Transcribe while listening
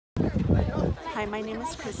Hi, my name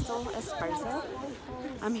is Crystal Esparza.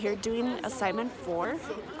 I'm here doing assignment 4,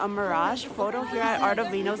 a Mirage photo here at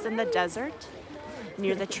Ardovino's in the desert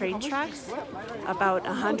near the train tracks. About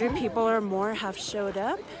 100 people or more have showed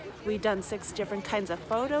up. We've done 6 different kinds of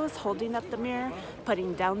photos, holding up the mirror,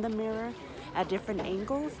 putting down the mirror at different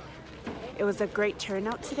angles. It was a great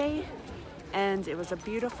turnout today, and it was a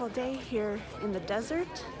beautiful day here in the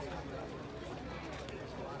desert.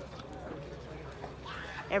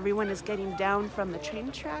 Everyone is getting down from the train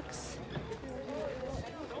tracks.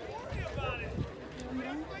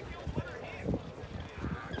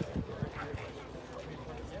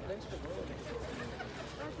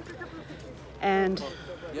 And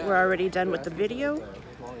we're already done with the video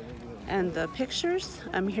and the pictures.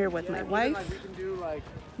 I'm here with my wife,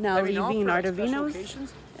 now leaving Ardovino's.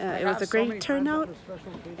 It was a great turnout,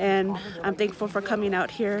 and I'm thankful for coming out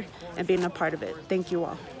here and being a part of it. Thank you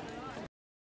all.